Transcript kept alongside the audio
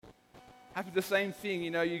Happens the same thing,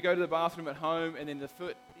 you go to the bathroom at home and then you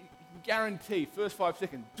can guarantee, first 5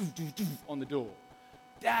 seconds, on the door.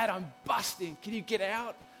 Dad, I'm busting. Can you get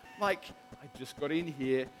out? Like, I just got in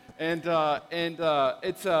here. And I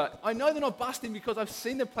know they're not busting because I've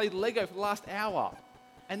seen them play Lego for the last hour.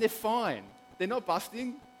 And they're fine. They're not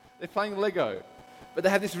busting. They're playing Lego. But they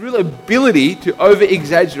have this real ability to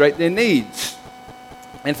over-exaggerate their needs.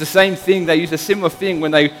 And it's the same thing. They use a similar thing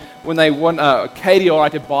when they want Katie or I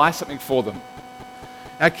to buy something for them.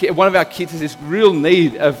 One of our kids has this real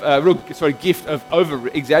gift of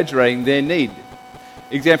over-exaggerating their need.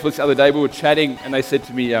 Example, this other day we were chatting and they said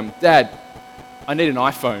to me, Dad, I need an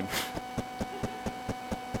iPhone.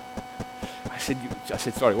 I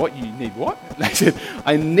said, sorry, what? You need what? And they said,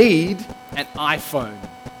 I need an iPhone.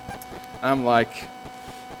 And I'm like,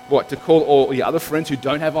 what, to call all your other friends who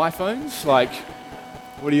don't have iPhones? Like,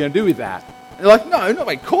 what are you going to do with that? And they're like, no, not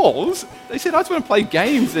make calls. They said, I just want to play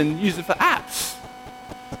games and use it for apps.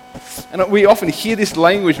 And we often hear this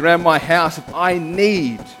language around my house of I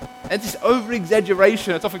need. And it's this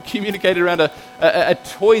over-exaggeration. It's often communicated around a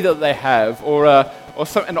toy that they have or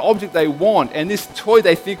an object they want. And this toy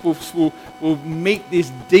they think will meet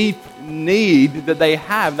this deep need that they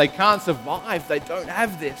have. They can't survive. They don't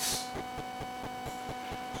have this.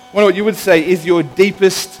 I wonder what you would say is your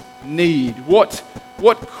deepest need. What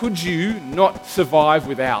could you not survive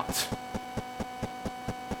without?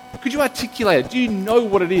 Could you articulate it? Do you know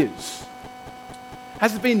what it is?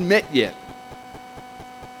 Has it been met yet?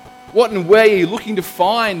 What and where are you looking to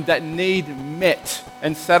find that need met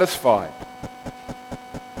and satisfied?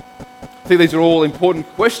 I think these are all important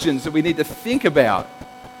questions that we need to think about.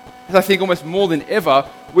 Because I think almost more than ever,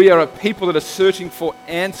 we are a people that are searching for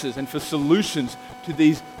answers and for solutions to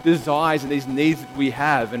these desires and these needs that we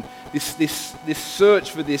have. And this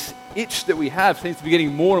search for this itch that we have seems to be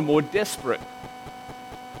getting more and more desperate.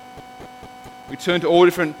 We turn to all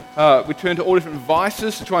different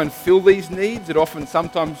vices to try and fill these needs that are often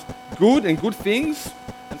sometimes good and good things,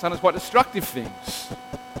 and sometimes quite destructive things.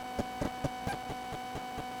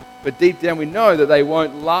 But deep down we know that they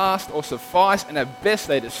won't last or suffice, and at best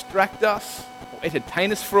they distract us or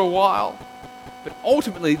entertain us for a while. But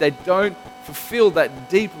ultimately they don't fulfill that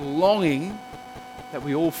deep longing that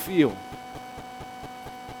we all feel.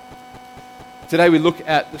 Today we look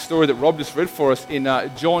at the story that Rob just read for us in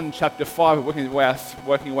John chapter 5. We're working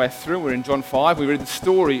our way through. We're in John 5. We read the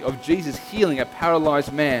story of Jesus healing a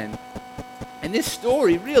paralyzed man. And this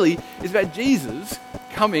story really is about Jesus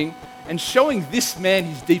coming and showing this man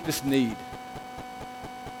his deepest need.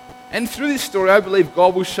 And through this story, I believe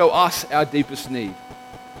God will show us our deepest need.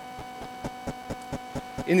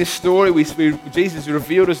 In this story, Jesus is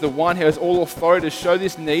revealed as the one who has all authority to show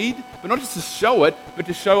this need, but not just to show it, but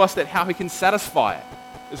to show us that how he can satisfy it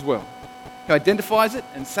as well. He identifies it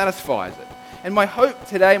and satisfies it. And my hope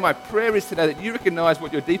today, my prayer is today that you recognize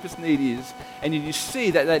what your deepest need is, and you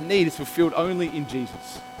see that that need is fulfilled only in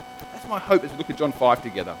Jesus. That's my hope as we look at John 5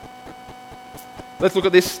 together. Let's look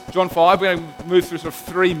at this, John 5. We're going to move through sort of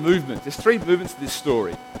 3 movements. There's 3 movements to this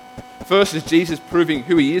story. First is Jesus proving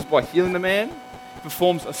who he is by healing the man.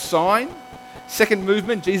 Performs a sign. Second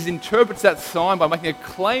movement, Jesus interprets that sign by making a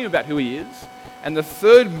claim about who he is. And the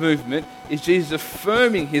third movement is Jesus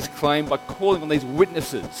affirming his claim by calling on these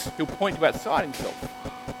witnesses. He'll point to outside himself.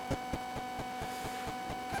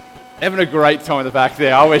 Having a great time at the back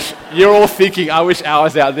there. You're all thinking, I wish I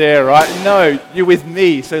was out there, right? No, you're with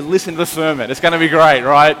me, so listen to the sermon. It's going to be great,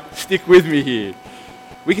 right? Stick with me here.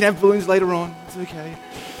 We can have balloons later on. It's okay.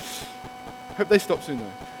 Hope they stop soon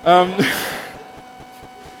though.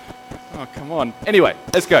 Oh, come on. Anyway,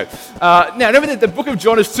 let's go. Now, remember that the book of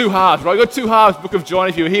John is 2 halves, right? We've got 2 halves, book of John.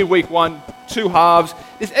 If you were here week 1, 2 halves.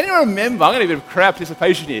 Does anyone remember, I'm going to get a bit of crowd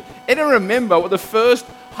participation here. Anyone remember what the first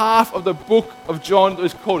half of the book of John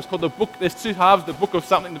is called? It's called the book, there's 2 halves, the book of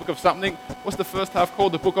something, the book of something. What's the first half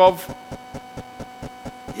called? The book of?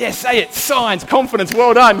 Yeah, say it. Signs, confidence,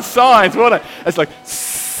 well done. Signs, well done. It's like,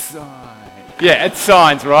 signs. Yeah, it's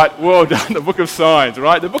signs, right? Well done. The book of signs,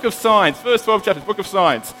 right? The book of signs, first 12 chapters, book of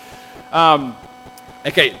signs.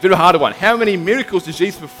 Okay, a bit of a harder one. How many miracles did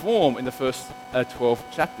Jesus perform in the first 12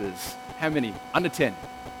 chapters? How many? Under 10.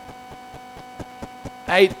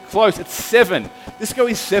 8, close. It's 7. This go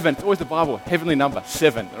is 7. It's always the Bible, heavenly number.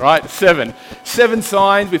 7, right? 7. 7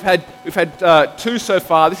 signs. We've had 2 so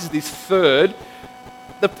far. This is this third.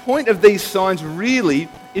 The point of these signs really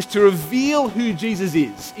is to reveal who Jesus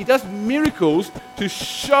is. He does miracles to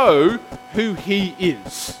show who he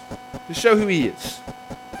is. To show who he is.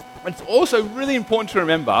 But it's also really important to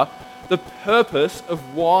remember the purpose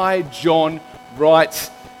of why John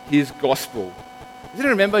writes his gospel. Does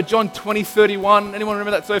anyone remember John 20:31? Anyone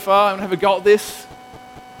remember that so far? Anyone have a go at this?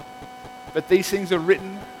 But these things are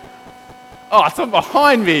written. Oh, it's on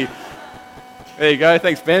behind me. There you go.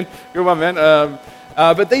 Thanks, Ben. Good one, man.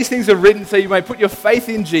 But these things are written so you may put your faith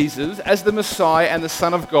in Jesus as the Messiah and the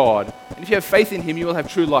Son of God. And if you have faith in him, you will have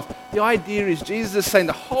true life. The idea is Jesus is saying,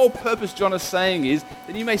 the whole purpose John is saying is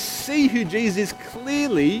that you may see who Jesus is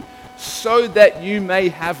clearly so that you may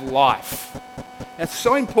have life. Now, it's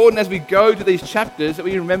so important as we go to these chapters that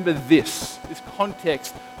we remember this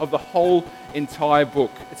context of the whole entire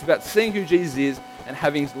book. It's about seeing who Jesus is and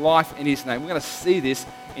having life in his name. We're going to see this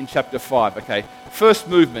in chapter 5, okay? First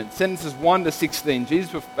movement, sentences 1 to 16.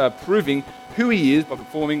 Jesus proving who he is by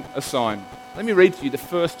performing a sign. Let me read to you the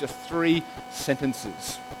first just 3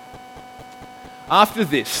 sentences. After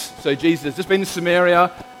this, so Jesus has just been in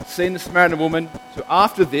Samaria, seen the Samaritan woman. So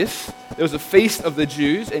after this, there was a feast of the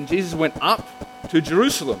Jews, and Jesus went up to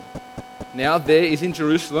Jerusalem. Now there is in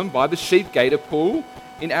Jerusalem by the sheep gate a pool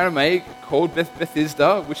in Aramaic called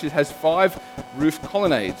Bethesda, which has 5 roofed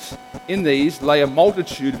colonnades. In these lay a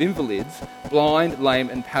multitude of invalids, blind, lame,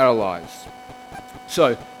 and paralyzed.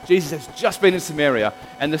 So Jesus has just been in Samaria,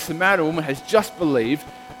 and the Samaritan woman has just believed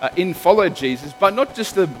followed Jesus. But not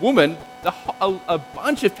just the woman, a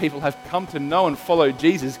bunch of people have come to know and follow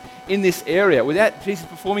Jesus in this area without Jesus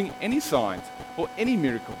performing any signs or any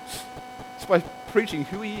miracles. Just by preaching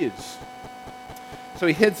who he is. So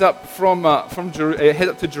he heads up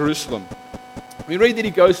to Jerusalem. We read that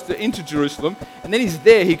he goes into Jerusalem, and then he's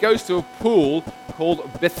there. He goes to a pool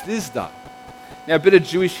called Bethesda. Now, a bit of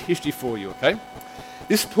Jewish history for you, okay?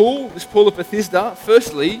 This pool of Bethesda,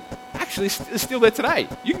 firstly, actually is still there today.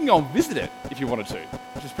 You can go and visit it if you wanted to,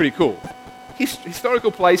 which is pretty cool.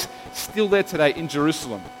 Historical place, still there today in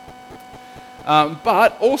Jerusalem.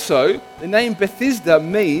 But also, the name Bethesda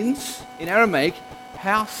means, in Aramaic,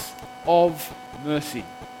 house of mercy.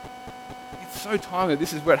 It's so timely.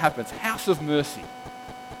 This is where it happens. House of mercy.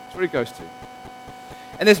 That's where it goes to.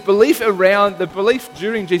 And there's the belief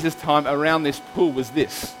during Jesus' time around this pool was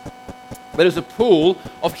this. That it was a pool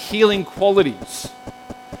of healing qualities.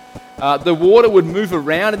 The water would move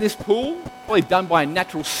around in this pool, probably done by a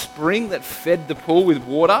natural spring that fed the pool with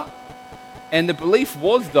water. And the belief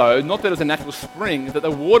was, though, not that it was a natural spring, that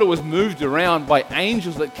the water was moved around by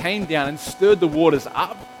angels that came down and stirred the waters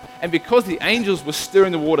up. And because the angels were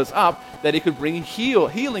stirring the waters up, that it could bring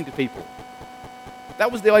healing to people.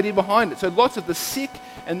 That was the idea behind it. So lots of the sick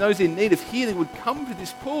and those in need of healing would come to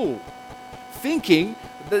this pool, thinking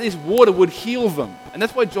that this water would heal them. And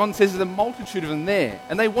that's why John says there's a multitude of them there.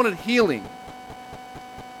 And they wanted healing.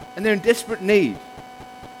 And they're in desperate need.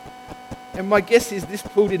 And my guess is this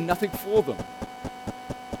pool did nothing for them.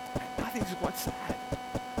 I think it's quite sad.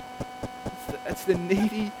 It's the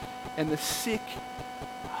needy and the sick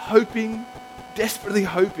desperately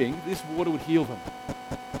hoping this water would heal them.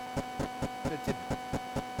 But it didn't.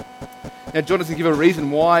 Now, John doesn't give a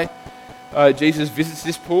reason why Jesus visits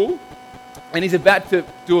this pool. And he's about to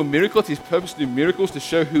do a miracle. It's his purpose to do miracles to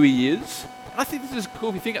show who he is. And I think this is cool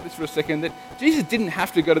if you think about this for a second, that Jesus didn't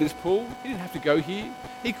have to go to this pool. He didn't have to go here.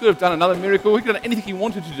 He could have done another miracle. He could have done anything he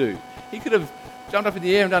wanted to do. He could have jumped up in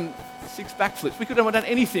the air and done 6 backflips. We could have done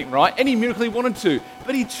anything, right? Any miracle he wanted to.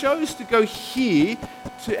 But he chose to go here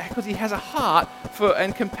because he has a heart for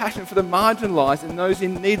and compassion for the marginalized and those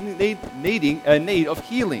in need of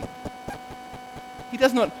healing. He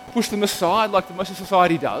does not push them aside like the most of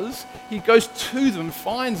society does. He goes to them,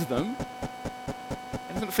 finds them,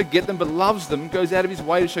 and doesn't forget them, but loves them, goes out of his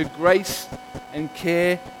way to show grace and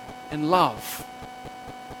care and love.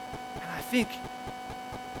 And I think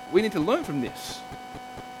we need to learn from this.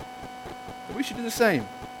 That we should do the same,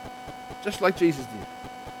 just like Jesus did.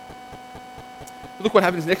 Look what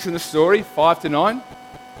happens next in the story, 5 to 9.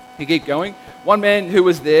 You keep going. One man who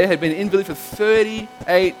was there had been an invalid for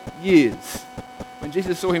 38 years. When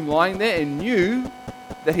Jesus saw him lying there and knew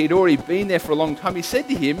that he'd already been there for a long time, he said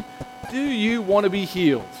to him, "Do you want to be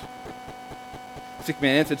healed?" The sick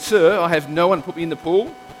man answered, "Sir, I have no one to put me in the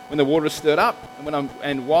pool when the water is stirred up,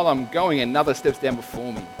 and while I'm going, another steps down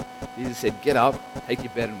before me." Jesus said, "Get up, take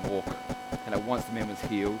your bed and walk." And at once the man was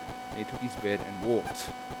healed, and he took his bed and walked.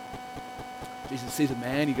 Jesus sees a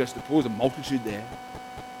man, he goes to the pool, there's a multitude there.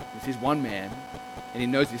 He sees one man, and he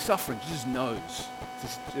knows he's suffering. Jesus knows.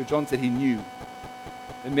 John said he knew.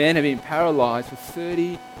 The man had been paralyzed for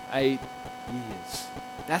 38 years.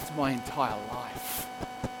 That's my entire life.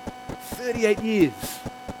 38 years.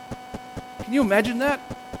 Can you imagine that?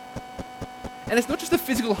 And it's not just the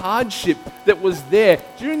physical hardship that was there.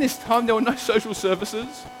 During this time, there were no social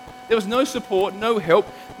services. There was no support, no help.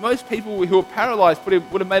 Most people who were paralyzed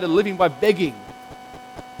would have made a living by begging.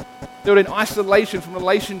 They were in isolation from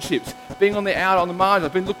relationships, being on the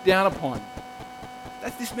margins, being looked down upon.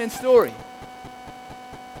 That's this man's story.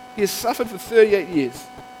 He has suffered for 38 years.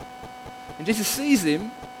 And Jesus sees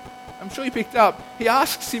him. I'm sure you picked up. He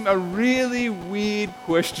asks him a really weird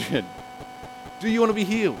question. Do you want to be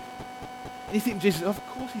healed? And you think, Jesus, of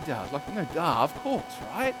course he does. Like, no, duh, of course,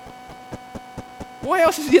 right? Why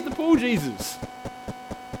else is he at the pool, Jesus?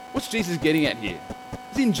 What's Jesus getting at here?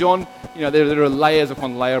 It's in John, there are layers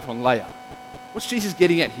upon layer upon layer. What's Jesus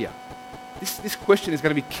getting at here? This question is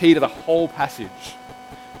going to be key to the whole passage.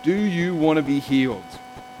 Do you want to be healed?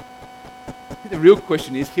 I think the real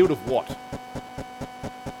question is, healed of what?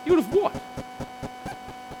 Healed of what?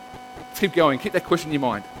 Let's keep going. Keep that question in your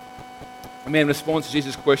mind. A man responds to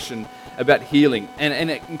Jesus' question about healing,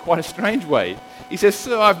 and in quite a strange way. He says,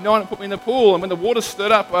 Sir, I've no one to put me in the pool, and when the water's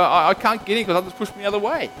stirred up, I can't get in because others push me the other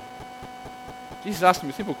way. Jesus asked him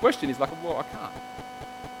a simple question. He's like, well, I can't.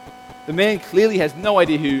 The man clearly has no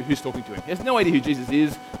idea who's talking to him. He has no idea who Jesus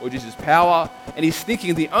is or Jesus' power, and he's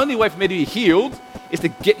thinking the only way for me to be healed is to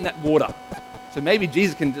get in that water. So maybe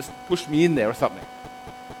Jesus can just push me in there or something.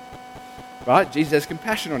 Right? Jesus has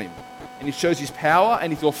compassion on him, and he shows his power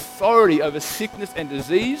and his authority over sickness and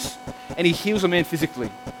disease, and he heals a man physically.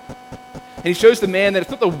 And he shows the man that it's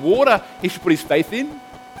not the water he should put his faith in,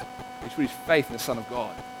 he should put his faith in the Son of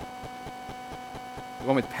God, the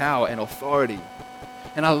one with power and authority.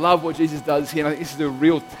 And I love what Jesus does here, and I think this is a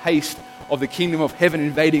real taste of the kingdom of heaven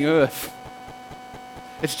invading earth.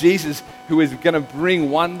 It's Jesus who is going to bring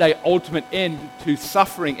one day ultimate end to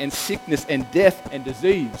suffering and sickness and death and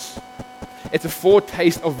disease. It's a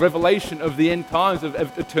foretaste of revelation of the end times, of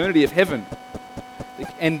eternity, of heaven.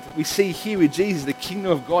 And we see here with Jesus, the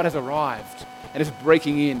kingdom of God has arrived and is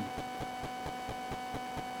breaking in.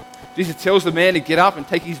 Jesus tells the man to get up and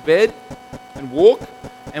take his bed and walk.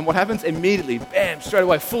 And what happens? Immediately, bam, straight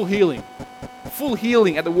away, full healing. Full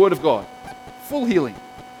healing at the word of God. Full healing.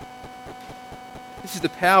 This is the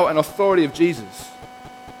power and authority of Jesus.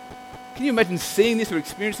 Can you imagine seeing this or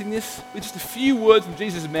experiencing this with just a few words from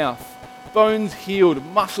Jesus' mouth? Bones healed,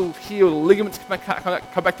 muscles healed, ligaments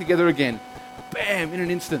come back together again. Bam, in an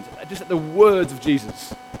instant, just at the words of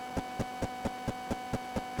Jesus.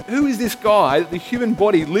 Who is this guy that the human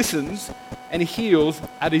body listens and heals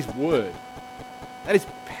at his word? That is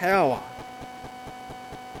power.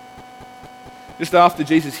 Just after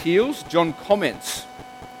Jesus heals, John comments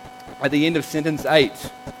at the end of sentence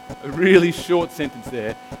 8, a really short sentence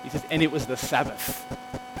there. He says, and it was the Sabbath.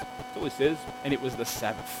 That's all he says, and it was the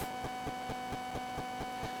Sabbath.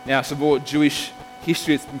 Now, some more Jewish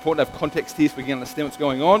history. It's important to have context here so we can understand what's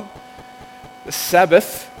going on. The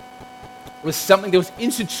Sabbath was something that was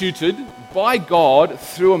instituted by God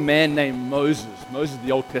through a man named Moses. Moses,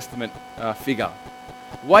 the Old Testament figure.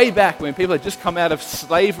 Way back when people had just come out of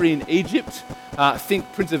slavery in Egypt,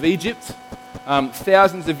 think Prince of Egypt,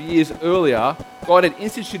 thousands of years earlier, God had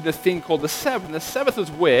instituted a thing called the Sabbath. And the Sabbath was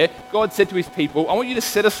where God said to his people, I want you to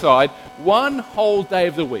set aside one whole day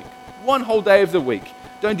of the week. One whole day of the week.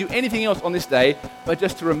 Don't do anything else on this day, but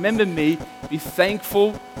just to remember me, be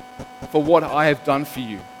thankful for what I have done for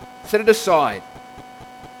you. Set it aside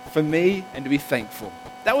for me and to be thankful.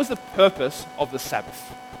 That was the purpose of the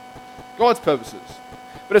Sabbath. God's purposes.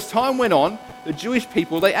 But as time went on, the Jewish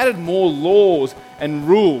people, they added more laws and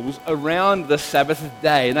rules around the Sabbath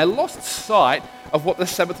day, and they lost sight of what the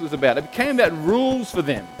Sabbath was about. It became about rules for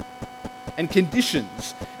them and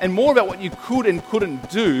conditions, and more about what you could and couldn't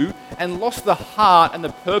do, and lost the heart and the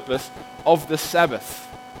purpose of the Sabbath.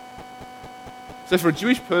 So for a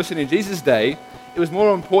Jewish person in Jesus' day, it was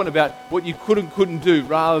more important about what you could and couldn't do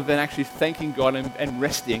rather than actually thanking God and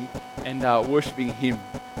resting and worshipping Him.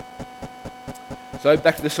 So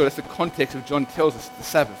back to the story, that's the context of John tells us the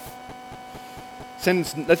Sabbath.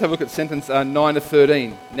 Let's have a look at sentence 9 to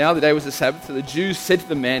 13. Now the day was the Sabbath, so the Jews said to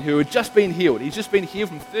the man who had just been healed, he's just been healed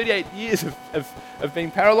from 38 years of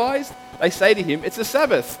being paralyzed. They say to him, it's the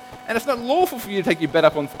Sabbath, and it's not lawful for you to take your bed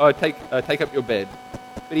take up your bed.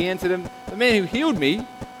 But he answered them, the man who healed me,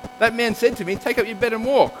 that man said to me, take up your bed and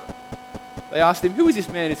walk. They asked him, who is this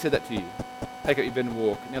man who said that to you? Take up your bed and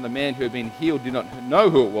walk. Now the man who had been healed did not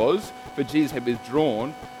know who it was, for Jesus had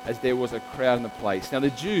withdrawn as there was a crowd in the place. Now the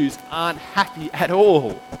Jews aren't happy at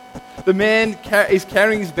all. The man is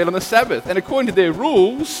carrying his bed on the Sabbath, and according to their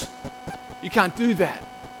rules, you can't do that.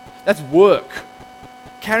 That's work.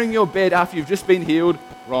 Carrying your bed after you've just been healed,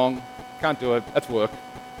 wrong. Can't do it. That's work.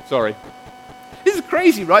 Sorry. This is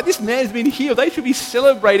crazy, right? This man has been healed. They should be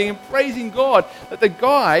celebrating and praising God that the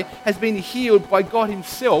guy has been healed by God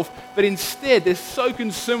himself, but instead they're so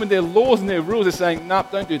consumed with their laws and their rules, they're saying, nope,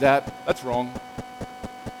 don't do that. That's wrong.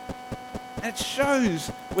 And it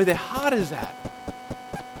shows where their heart is at.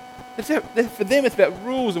 For them, it's about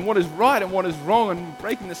rules and what is right and what is wrong and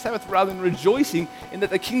breaking the Sabbath rather than rejoicing in that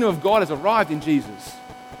the kingdom of God has arrived in Jesus.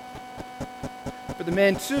 But the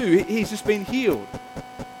man too, he's just been healed.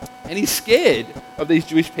 And he's scared of these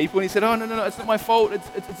Jewish people. And he said, oh, no, it's not my fault.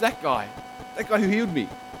 It's that guy who healed me.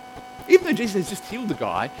 Even though Jesus has just healed the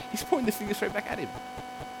guy, he's pointing the finger straight back at him,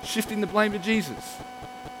 shifting the blame to Jesus.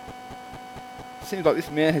 It seems like this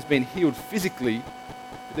man has been healed physically,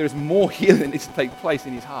 but there is more healing that needs to take place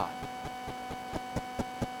in his heart.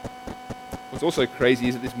 What's also crazy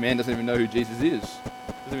is that this man doesn't even know who Jesus is.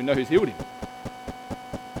 Doesn't even know who's healed him.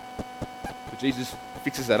 But Jesus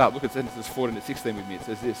fixes that up. Look at sentences 14 to 16 with me. It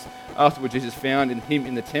says this: Afterward, Jesus found him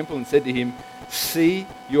in the temple and said to him, "See,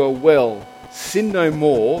 you are well. Sin no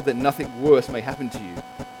more, that nothing worse may happen to you."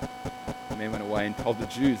 The man went away and told the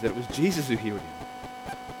Jews that it was Jesus who healed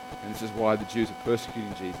him. And this is why the Jews are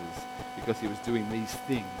persecuting Jesus, because he was doing these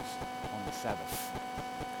things on the Sabbath.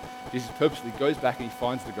 Jesus purposely goes back and he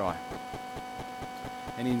finds the guy.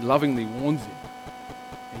 And he lovingly warns him.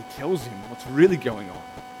 And he tells him what's really going on.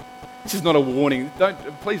 This is not a warning.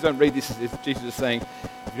 Please don't read this as if Jesus is saying,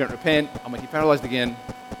 if you don't repent, I'll make you paralyzed again.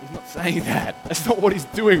 He's not saying that. That's not what he's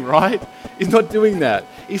doing, right? He's not doing that.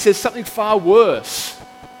 He says something far worse.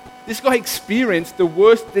 This guy experienced the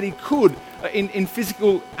worst that he could in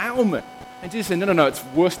physical ailment. And Jesus said, no, it's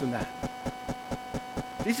worse than that.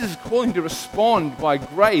 Jesus is calling him to respond by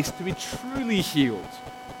grace to be truly healed.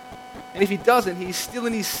 And if he doesn't, he's still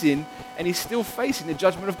in his sin and he's still facing the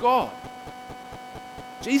judgment of God.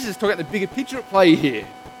 Jesus is talking about the bigger picture at play here.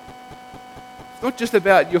 It's not just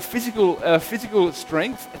about your physical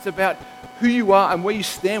strength. It's about who you are and where you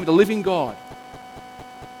stand with the living God.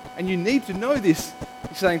 And you need to know this,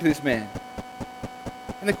 he's saying to this man.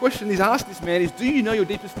 And the question he's asked this man is, do you know your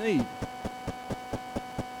deepest need?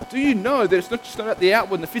 Do you know that it's not just about the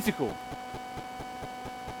outward and the physical?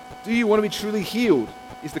 Do you want to be truly healed?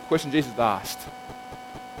 Is the question Jesus asked.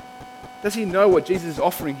 Does he know what Jesus is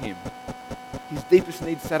offering him? His deepest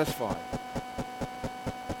need satisfied.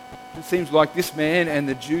 It seems like this man and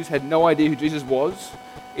the Jews had no idea who Jesus was,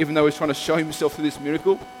 even though he was trying to show himself through this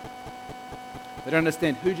miracle. They don't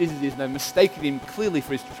understand who Jesus is, and they've mistaken him clearly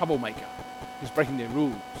for his troublemaker who's breaking their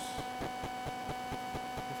rules.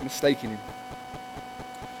 They've mistaken him.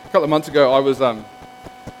 A couple of months ago, I was on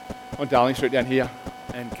Darling Street down here,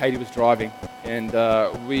 and Katie was driving, and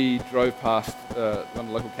we drove past one of the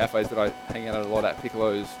local cafes that I hang out at a lot at,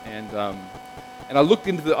 Piccolo's, and I looked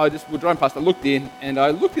into we're driving past, I looked in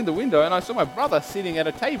the window and I saw my brother sitting at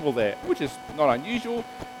a table there, which is not unusual.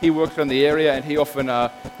 He works around the area and he often,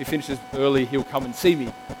 he finishes early, he'll come and see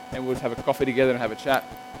me and we'll just have a coffee together and have a chat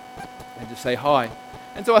and just say hi.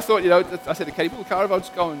 And so I thought, I said to Katie, pull the car over, I'll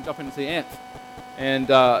just go and jump in and see Ant. And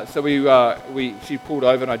so she pulled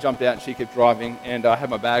over and I jumped out and she kept driving and I had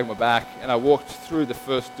my bag on my back and I walked through the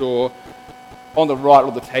first door. On the right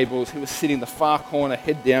of the tables, he was sitting in the far corner,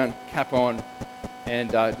 head down, cap on,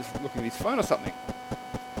 and just looking at his phone or something.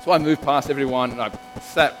 So I moved past everyone and I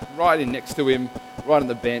sat right in next to him, right on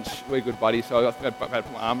the bench. We're good buddies, so I had to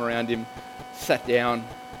put my arm around him, sat down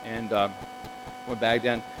and put my bag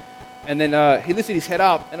down. And then he lifted his head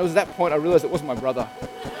up and it was at that point I realized it wasn't my brother.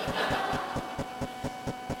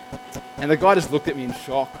 And the guy just looked at me in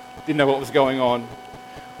shock, didn't know what was going on.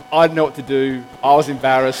 I didn't know what to do. I was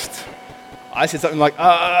embarrassed. I said something like,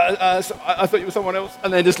 I thought you were someone else.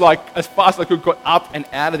 And then just like, as fast as I could, got up and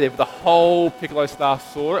out of there. But the whole Piccolo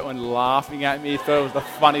staff saw it and laughing at me. Thought it was the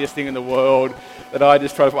funniest thing in the world that I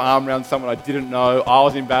just tried to put my arm around someone I didn't know. I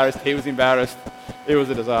was embarrassed. He was embarrassed. It was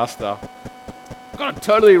a disaster. Got it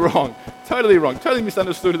totally wrong. Totally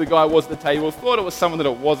misunderstood who the guy was at the table. Thought it was someone that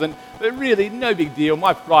it wasn't. But really, no big deal.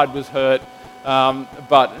 My pride was hurt.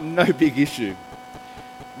 But no big issue.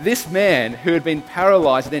 This man who had been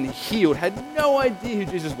paralyzed and then healed had no idea who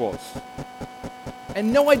Jesus was.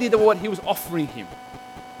 And no idea what he was offering him.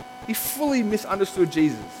 He fully misunderstood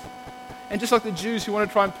Jesus. And just like the Jews who want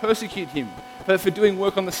to try and persecute him for doing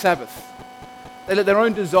work on the Sabbath, they let their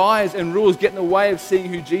own desires and rules get in the way of seeing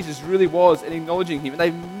who Jesus really was and acknowledging him. And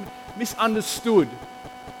they misunderstood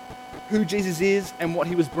who Jesus is and what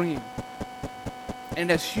he was bringing. And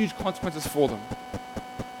it has huge consequences for them.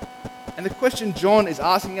 And the question John is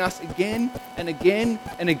asking us again and again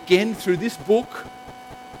and again through this book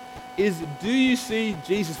is, do you see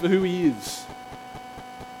Jesus for who he is?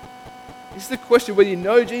 This is the question whether you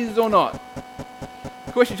know Jesus or not.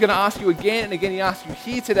 The question he's going to ask you again and again, he asks you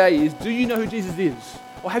here today is, do you know who Jesus is?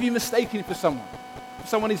 Or have you mistaken him for someone? For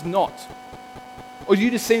someone he's not? Or do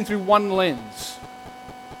you just see him through one lens?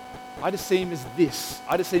 I just see him as this.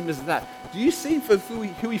 I just see him as that. Do you see him for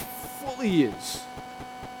who he fully is?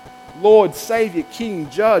 Lord, Savior, King,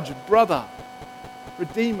 Judge, Brother,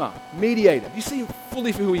 Redeemer, Mediator? Do you see him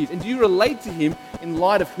fully for who he is? And do you relate to him in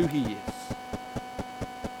light of who he is?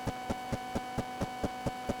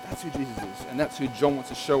 That's who Jesus is, and that's who John wants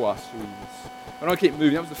to show us who he is. But I keep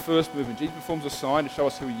moving. That was the first movement. Jesus performs a sign to show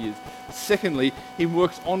us who he is. Secondly, he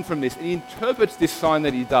works on from this, and he interprets this sign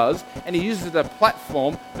that he does, and he uses it as a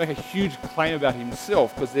platform to make a huge claim about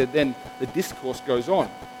himself, because then the discourse goes on.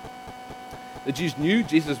 The Jews knew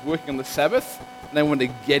Jesus was working on the Sabbath, and they wanted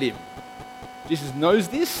to get him. Jesus knows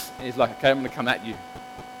this, and he's like, okay, I'm going to come at you.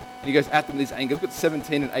 And he goes at them with his anger. Look at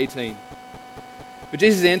 17 and 18. But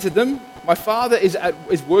Jesus answered them, my Father is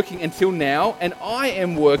working until now, and I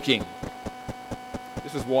am working.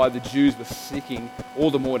 This is why the Jews were seeking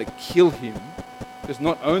all the more to kill him, because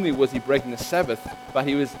not only was he breaking the Sabbath, but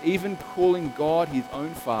he was even calling God his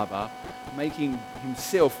own Father, making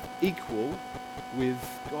himself equal with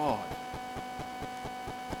God.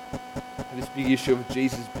 And this big issue of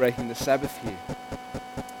Jesus breaking the Sabbath here.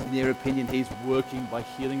 In their opinion, he's working by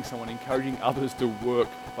healing someone, encouraging others to work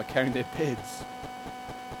by carrying their beds.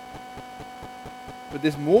 But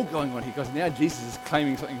there's more going on here, because now Jesus is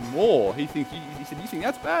claiming something more. He said, you think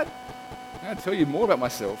that's bad? I'm going to tell you more about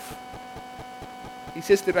myself. He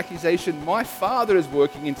says to their accusation, my Father is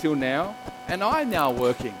working until now, and I'm now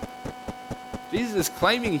working. Jesus is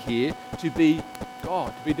claiming here to be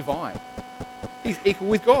God, to be divine. He's equal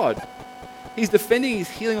with God. He's defending his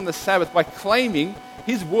healing on the Sabbath by claiming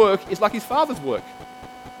his work is like his Father's work.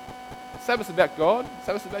 Sabbath's about God,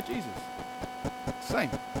 Sabbath's about Jesus. Same.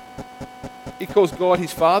 He calls God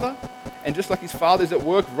his Father, and just like his Father is at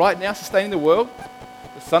work right now sustaining the world,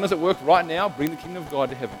 the Son is at work right now bringing the kingdom of God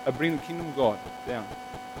to heaven, bringing the kingdom of God down.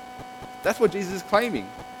 That's what Jesus is claiming,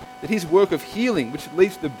 that his work of healing, which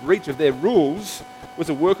leads to the breach of their rules, was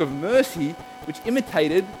a work of mercy which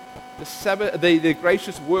imitated the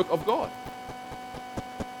gracious work of God.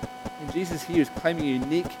 And Jesus here is claiming a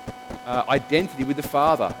unique identity with the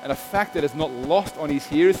Father, and a fact that is not lost on his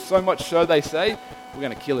hearers, so much so they say, we're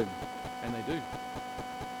going to kill him. And they do.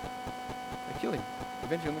 They kill him,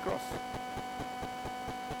 eventually on the cross.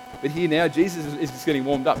 But here now, Jesus is just getting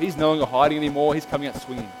warmed up. He's no longer hiding anymore. He's coming out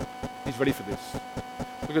swinging. He's ready for this.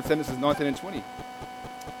 Look at sentences 19 and 20.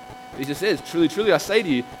 Jesus says, truly, truly, I say to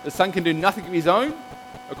you, the Son can do nothing of his own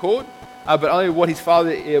accord, but only what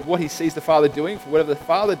he sees the Father doing. For whatever the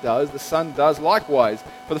Father does, the Son does likewise.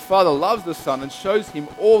 For the Father loves the Son and shows him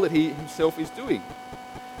all that he himself is doing.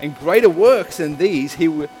 And greater works than these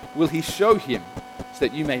will he show him, so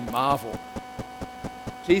that you may marvel.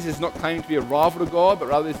 Jesus is not claiming to be a rival to God, but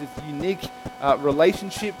rather there's this unique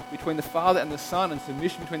relationship between the Father and the Son, and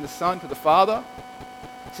submission between the Son to the Father.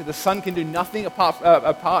 So the Son can do nothing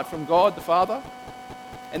apart from God, the Father.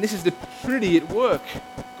 And this is the Trinity at work.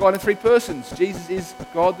 God in three persons. Jesus is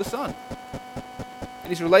God the Son. And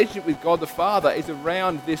his relationship with God the Father is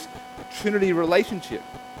around this Trinity relationship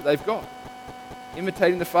that they've got.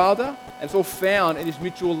 Imitating the Father, and it's all found in this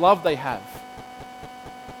mutual love they have.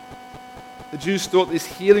 The Jews thought this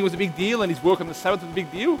healing was a big deal, and his work on the Sabbath was a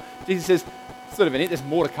big deal. Jesus says, sort of in it, there's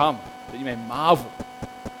more to come, that you may marvel.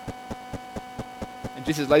 And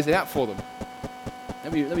Jesus lays it out for them.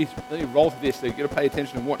 Let me roll through this, so you've got to pay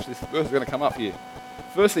attention and watch this verse is going to come up here.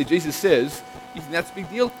 Firstly, Jesus says, you think that's a big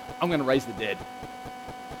deal? I'm going to raise the dead.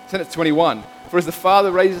 Sentence 21, for as the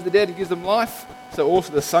Father raises the dead and gives them life, so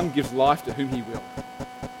also the Son gives life to whom he will.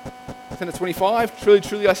 Sentence 25, truly,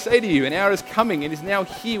 truly, I say to you, an hour is coming and is now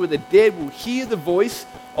here where the dead will hear the voice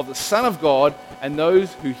of the Son of God, and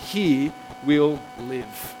those who hear will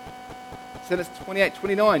live. Sentence 28,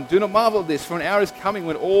 29, do not marvel at this, for an hour is coming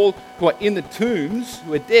when all who are in the tombs,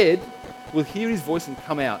 who are dead, will hear his voice and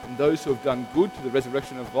come out, and those who have done good to the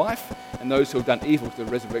resurrection of life, and those who have done evil to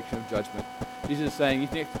the resurrection of judgment. Jesus is saying, you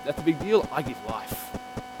think that's a big deal? I give life.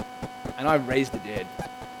 And I raise the dead.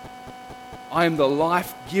 I am the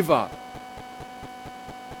life giver.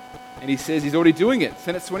 And he says he's already doing it.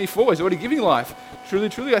 Sentence 24, he's already giving life. Truly,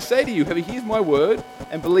 truly, I say to you, whoever hears my word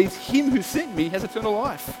and believes him who sent me has eternal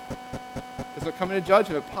life. Does not come into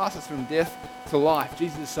judgment, but passes from death to life.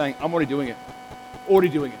 Jesus is saying, I'm already doing it. Already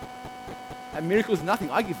doing it. A miracle is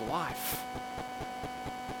nothing. I give life.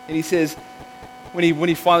 And he says, when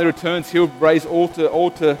he finally returns, he'll raise all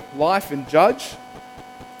to life and judge.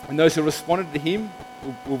 And those who responded to him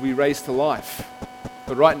will be raised to life.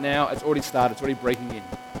 But right now, it's already started. It's already breaking in.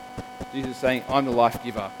 Jesus is saying, I'm the life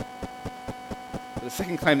giver. But the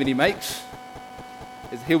second claim that he makes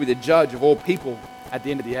is he'll be the judge of all people at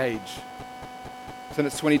the end of the age.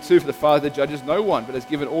 Sentence 22, for the Father judges no one, but has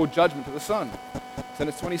given all judgment to the Son.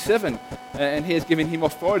 Sentence 27, and he has given him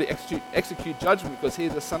authority to execute judgment because he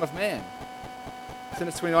is the Son of Man.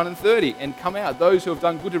 sentence 29 and 30, and come out, those who have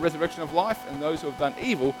done good to resurrection of life, and those who have done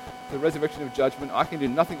evil to the resurrection of judgment. I can do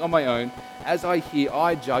nothing on my own. As I hear,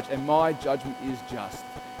 I judge, and my judgment is just.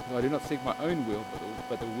 For I do not seek my own will,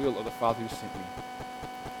 but the will of the Father who sent me.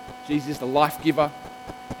 Jesus is the life giver,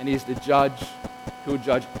 and he is the judge who will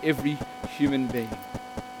judge every human being.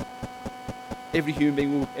 Every human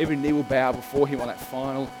being, every knee will bow before him on that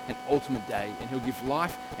final and ultimate day, and he'll give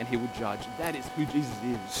life and he will judge. That is who Jesus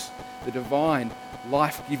is, the divine,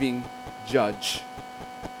 life-giving judge.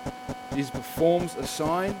 Jesus performs a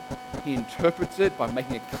sign, he interprets it by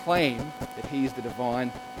making a claim that he is the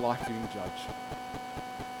divine, life-giving judge.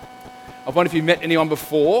 I wonder if you've met anyone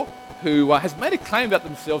before who has made a claim about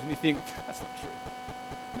themselves and you think, that's not true.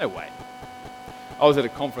 No way. I was at a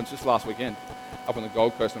conference just last weekend up on the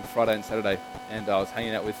Gold Coast on Friday and Saturday, and I was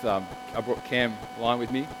hanging out with, I brought Cam Lyon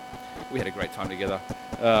with me. We had a great time together.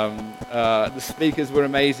 The speakers were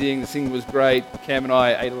amazing, the singing was great. Cam and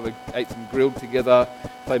I ate some grilled together,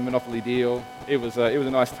 played Monopoly Deal. It was a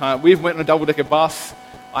nice time. We went on a double-decker bus.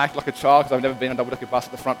 I act like a child because I've never been on a double-decker bus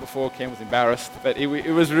at the front before. Cam was embarrassed, but it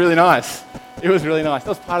was really nice. It was really nice. That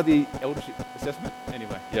was part of the eldership assessment.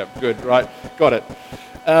 Anyway, yeah, good, right, got it.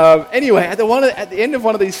 Anyway, at the end of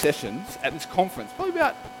one of these sessions at this conference, probably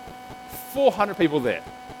about 400 people there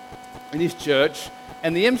in this church,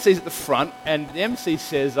 and the MC's at the front, and the MC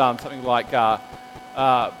says something like,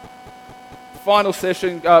 final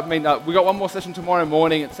session, we got one more session tomorrow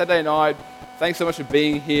morning, it's Saturday night, thanks so much for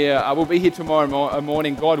being here, we'll be here tomorrow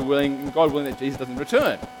morning, God willing that Jesus doesn't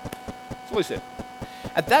return. That's all he said.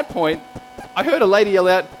 At that point, I heard a lady yell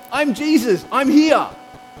out, I'm Jesus, I'm here.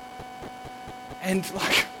 And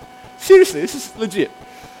like, seriously, this is legit.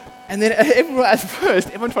 And then everyone tried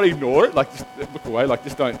to ignore it, like just look away, like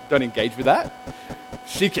just don't engage with that.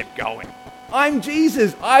 She kept going. I'm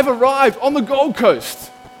Jesus, I've arrived on the Gold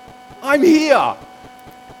Coast. I'm here.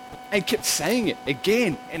 And kept saying it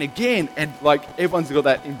again and again. And like everyone's got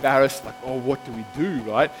that embarrassed, like, oh, what do we do,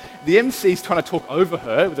 right? The MC's trying to talk over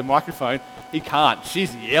her with a microphone. He can't.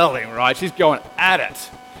 She's yelling, right? She's going at it.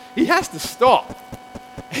 He has to stop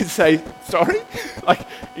and say, sorry? Like,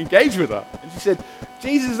 engage with her. And she said,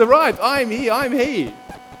 Jesus has arrived. I'm here.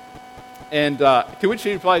 And to which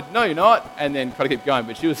she replied, no, you're not. And then tried to keep going,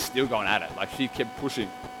 but she was still going at it. Like, she kept pushing.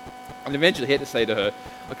 And eventually he had to say to her,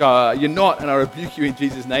 like, you're not, and I rebuke you in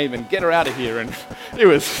Jesus' name, and get her out of here. And it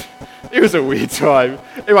was a weird time.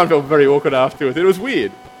 Everyone felt very awkward afterwards. It was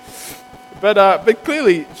weird. But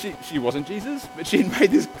clearly, she wasn't Jesus, but she had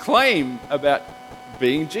made this claim about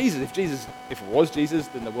being Jesus. If it was Jesus,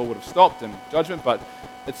 then the world would have stopped and judgment, but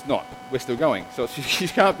it's not. We're still going. So she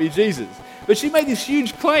can't be Jesus. But she made this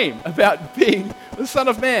huge claim about being the Son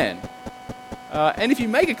of Man. And if you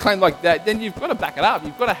make a claim like that, then you've got to back it up.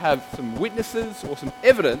 You've got to have some witnesses or some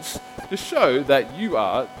evidence to show that you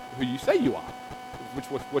are who you say you are, which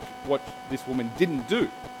was what this woman didn't do.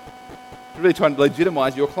 She's really trying to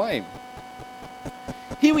legitimize your claim.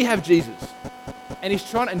 Here we have Jesus,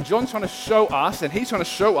 and John's trying to show us, and he's trying to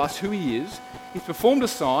show us who he is. He's performed a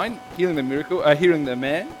sign, healing the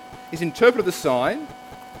man. He's interpreted the sign,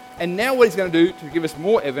 and now what he's going to do to give us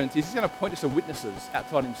more evidence is he's going to point to some witnesses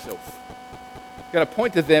outside himself. He's going to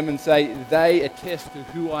point to them and say, they attest to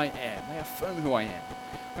who I am. They affirm who I am.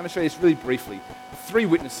 I'm going to show you this really briefly. 3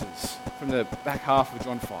 witnesses from the back half of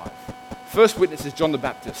John 5. First witness is John the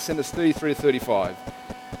Baptist, Sentences 33 to 35.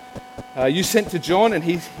 You sent to John, and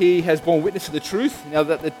he has borne witness to the truth. Now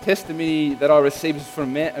that the testimony that I receive is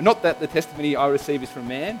from man, not that the testimony I receive is from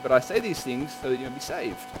man, but I say these things so that you may be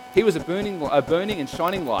saved. He was a burning and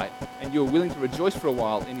shining light, and you are willing to rejoice for a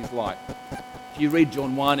while in his light. If you read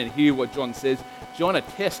John 1 and hear what John says, John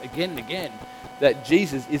attests again and again that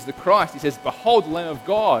Jesus is the Christ. He says, behold the Lamb of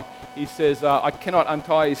God. He says, I cannot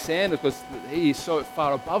untie his sandals because he is so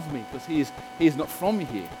far above me, because he is not from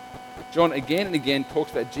here. John again and again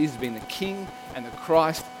talks about Jesus being the King and the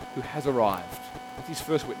Christ who has arrived. That's his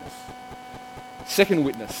first witness. Second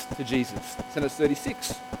witness to Jesus, Sentences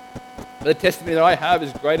 36. The testimony that I have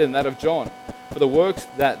is greater than that of John. For the works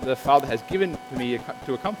that the Father has given to me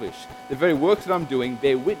to accomplish, the very works that I'm doing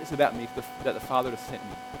bear witness about me that the Father has sent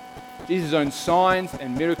me. Jesus' own signs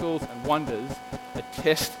and miracles and wonders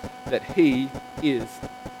attest that he is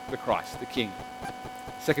the Christ, the King.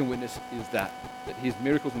 Second witness is that his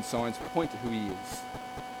miracles and signs point to who he is.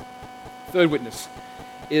 Third witness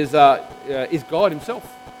is God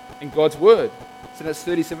himself and God's word. So that's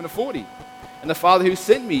 37 to 40. And the Father who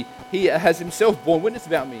sent me, he has himself borne witness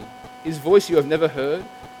about me. His voice you have never heard,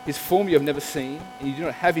 his form you have never seen, and you do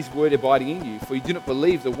not have his word abiding in you, for you do not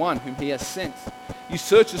believe the one whom he has sent. You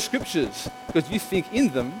search the scriptures because you think in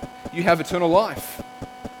them you have eternal life.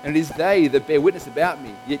 and it is they that bear witness about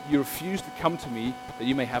me, yet you refuse to come to me that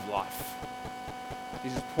you may have life.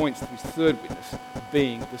 Jesus points to his third witness,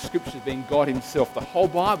 being the Scriptures, being God himself. The whole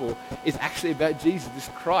Bible is actually about Jesus, this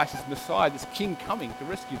Christ, this Messiah, this King coming to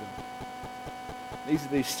rescue them. These are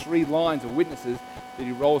these three lines of witnesses that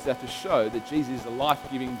he rolls out to show that Jesus is the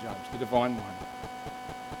life-giving judge, the divine one.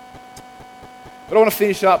 But I want to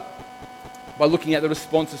finish up by looking at the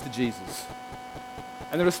responses to Jesus.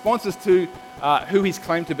 And the responses to who he's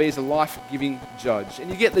claimed to be as a life-giving judge. And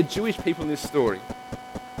you get the Jewish people in this story.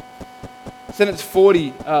 Sentence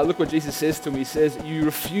 40, look what Jesus says to him. He says, you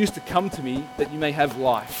refuse to come to me that you may have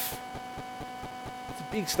life. It's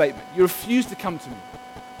a big statement. You refuse to come to me.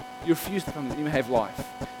 You refuse to come to me that you may have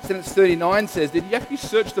life. Sentence 39 says that you actually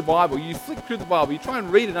search the Bible. You flick through the Bible. You try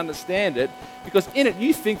and read and understand it because in it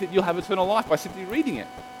you think that you'll have eternal life by simply reading it.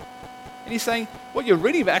 And he's saying, what you're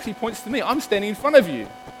reading about actually points to me. I'm standing in front of you.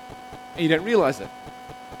 And you don't realize it.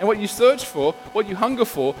 And what you search for, what you hunger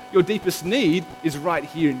for, your deepest need is right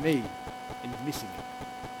here in me. And you're missing it.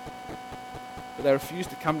 But they refuse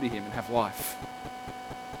to come to him and have life.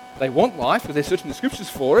 They want life because they're searching the Scriptures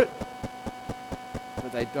for it,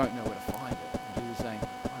 but they don't know where to find it. And Jesus is saying,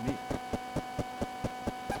 I'm it.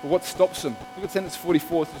 But what stops them? Look at sentence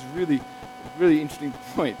 44. This is really, really interesting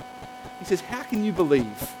point. He says, how can you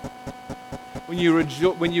believe when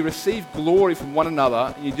you receive glory from one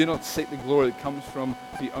another and you do not seek the glory that comes from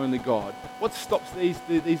the only God? What stops these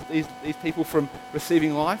people from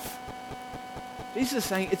receiving life? Jesus is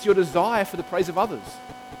saying it's your desire for the praise of others.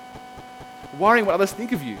 Worrying what others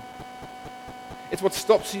think of you. It's what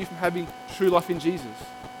stops you from having true life in Jesus.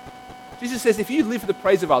 Jesus says if you live for the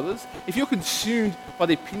praise of others, if you're consumed by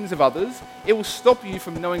the opinions of others, it will stop you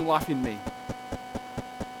from knowing life in me.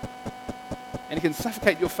 And it can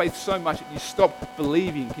suffocate your faith so much that you stop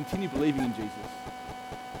believing, continue believing in Jesus.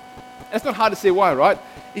 And it's not hard to see why, right?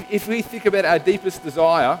 If we think about our deepest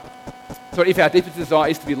desire, if our deepest desire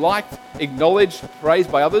is to be liked, acknowledged,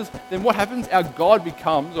 praised by others, then what happens? Our God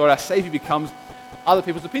becomes, or our Savior becomes, other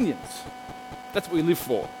people's opinions. That's what we live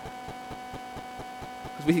for.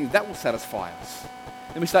 Because we think that will satisfy us.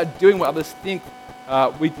 Then we start doing what others think,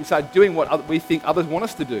 we start doing what we think others want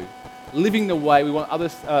us to do. Living the way we want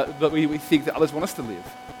others, that we think that others want us to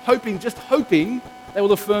live. Just hoping they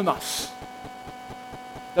will affirm us.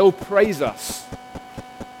 They will praise us.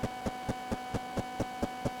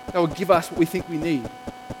 They will give us what we think we need.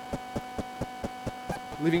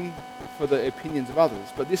 Living for the opinions of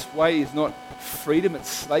others. But this way is not freedom, it's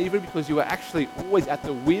slavery, because you are actually always at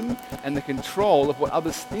the whim and the control of what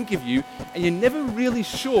others think of you, and you're never really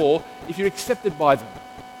sure if you're accepted by them.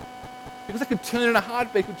 Because that could turn in a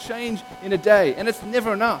heartbeat, could change in a day, and it's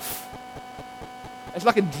never enough. It's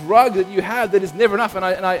like a drug that you have that is never enough, and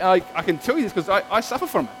I can tell you this because I suffer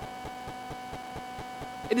from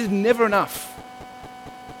it. It is never enough.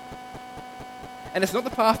 And it's not the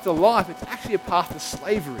path to life, it's actually a path to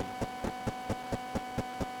slavery.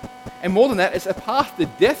 And more than that, it's a path to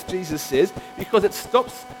death, Jesus says, because it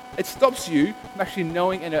stops you from actually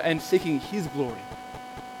knowing and seeking his glory.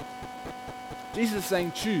 Jesus is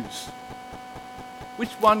saying, choose.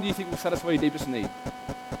 Which one do you think will satisfy your deepest need?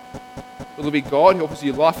 Will it be God who offers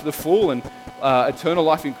you life to the full and eternal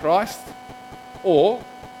life in Christ? Or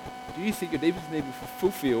do you think your deepest need will be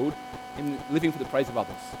fulfilled in living for the praise of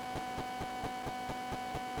others?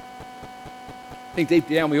 I think deep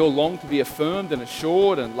down we all long to be affirmed and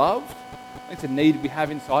assured and loved. I think it's a need we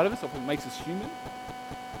have inside of us, often makes us human.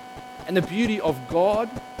 And the beauty of God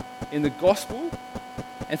in the gospel,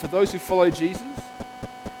 and for those who follow Jesus,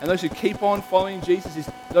 and those who keep on following Jesus,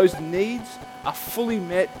 is those needs are fully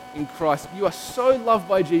met in Christ. You are so loved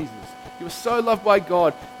by Jesus. You are so loved by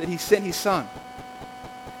God that he sent his Son.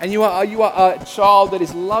 And you are a child that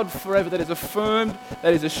is loved forever, that is affirmed,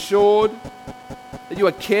 that is assured, that you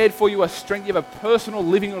are cared for, you are strengthened, you have a personal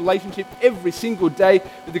living relationship every single day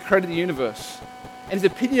with the Creator of the universe. And his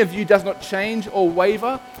opinion of you does not change or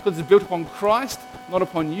waver because it's built upon Christ, not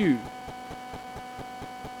upon you.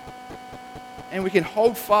 And we can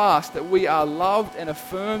hold fast that we are loved and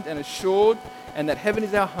affirmed and assured, and that heaven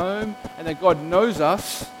is our home, and that God knows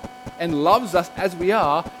us and loves us as we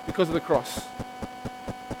are because of the cross.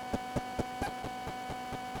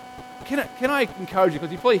 Can I encourage you,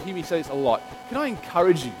 because you probably hear me say this a lot, can I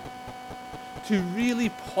encourage you to really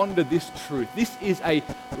ponder this truth? This is a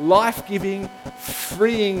life-giving,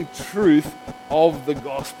 freeing truth of the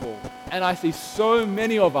gospel. And I see so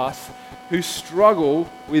many of us who struggle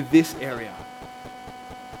with this area.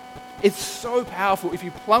 It's so powerful. If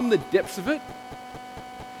you plumb the depths of it,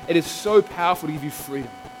 it is so powerful to give you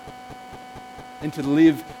freedom. and to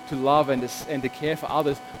live, to love, and to care for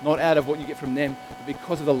others, not out of what you get from them, but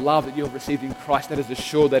because of the love that you have received in Christ that is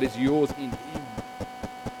assured that is yours in Him.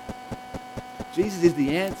 Jesus is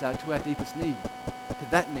the answer to our deepest need, to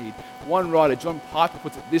that need. One writer, John Piper,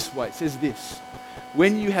 puts it this way. It says this: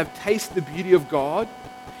 when you have tasted the beauty of God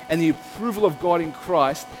and the approval of God in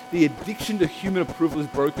Christ, the addiction to human approval is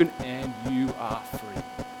broken and you are free.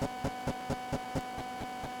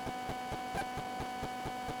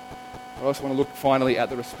 I also want to look finally at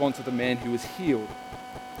the response of the man who was healed.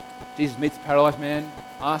 Jesus meets the paralyzed man,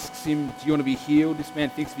 asks him, do you want to be healed? This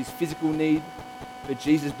man thinks of his physical need, but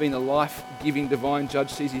Jesus, being the life-giving divine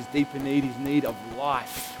judge, sees his deeper need, his need of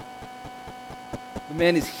life. The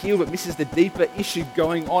man is healed but misses the deeper issue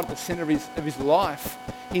going on at the center of his life.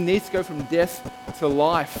 He needs to go from death to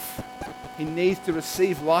life. He needs to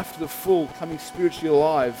receive life to the full, coming spiritually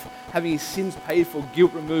alive, having his sins paid for,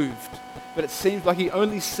 guilt removed. But it seems like he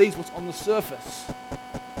only sees what's on the surface.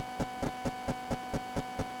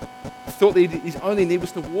 He thought that his only need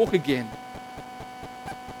was to walk again.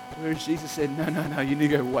 Whereas Jesus said, no, you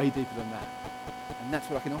need to go way deeper than that. And that's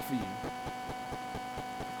what I can offer you.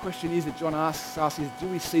 The question is that John asks us is, do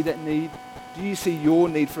we see that need? Do you see your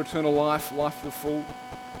need for eternal life, life to the full?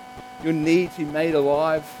 Your need to be made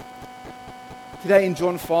alive? Today in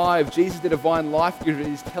John 5, Jesus, the divine life giver,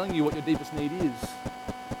 is telling you what your deepest need is.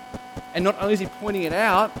 And not only is he pointing it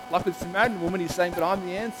out, like with the Samaritan woman, he's saying, but I'm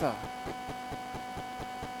the answer.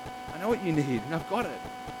 I know what you need, and I've got it.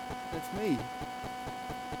 That's me.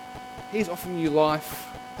 He's offering you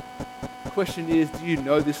life. The question is, do you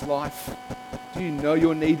know this life? Do you know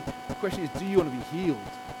your need? The question is, do you want to be healed?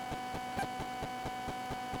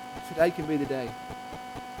 Today can be the day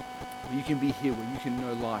where you can be healed, where you can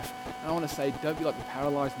know life. And I want to say, don't be like the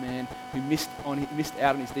paralyzed man who missed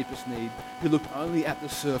out on his deepest need, who looked only at the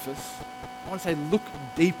surface. I want to say, look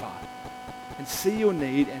deeper and see your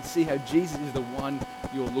need and see how Jesus is the one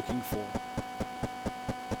you're looking for.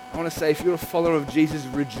 I want to say, if you're a follower of Jesus,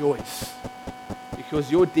 rejoice,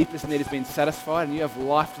 because your deepest need has been satisfied and you have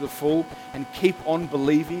life to the full, and keep on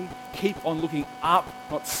believing, keep on looking up,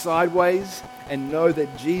 not sideways, and know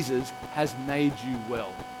that Jesus has made you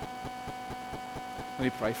well. Let me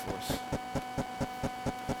pray for us.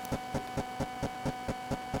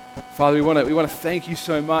 Father, we want to thank you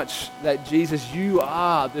so much that Jesus, you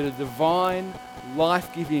are the divine,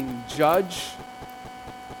 life-giving judge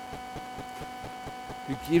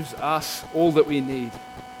who gives us all that we need.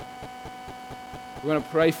 We want to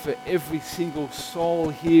pray for every single soul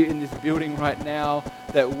here in this building right now,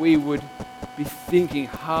 that we would be thinking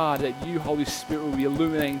hard, that you, Holy Spirit, will be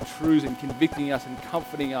illuminating truths and convicting us and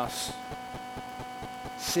comforting us,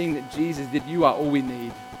 seeing that Jesus, that you are all we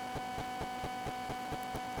need.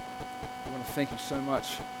 We want to thank you so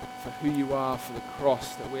much for who you are, for the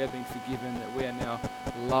cross, that we have been forgiven, that we are now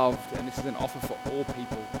loved, and this is an offer for all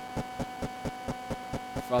people.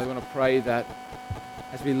 Father, we want to pray that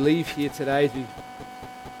as we leave here today, as we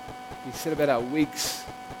set about our weeks,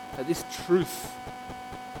 that this truth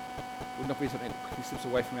would not be something that quickly slips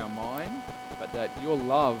away from our mind, but that your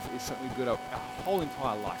love is something we build our whole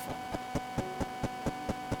entire life on.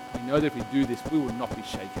 We know that if we do this, we will not be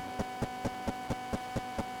shaken.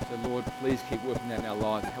 So Lord, please keep working that in our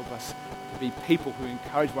lives and help us to be people who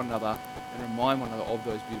encourage one another and remind one another of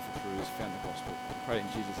those beautiful truths found in the gospel. We pray in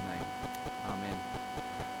Jesus' name. Amen.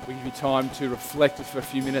 We give you time to reflect just for a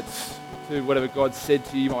few minutes to whatever God said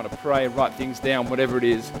to you. You might want to pray, write things down, whatever it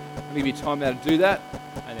is. We'll give you time now to do that,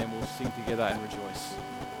 and then we'll sing together and rejoice.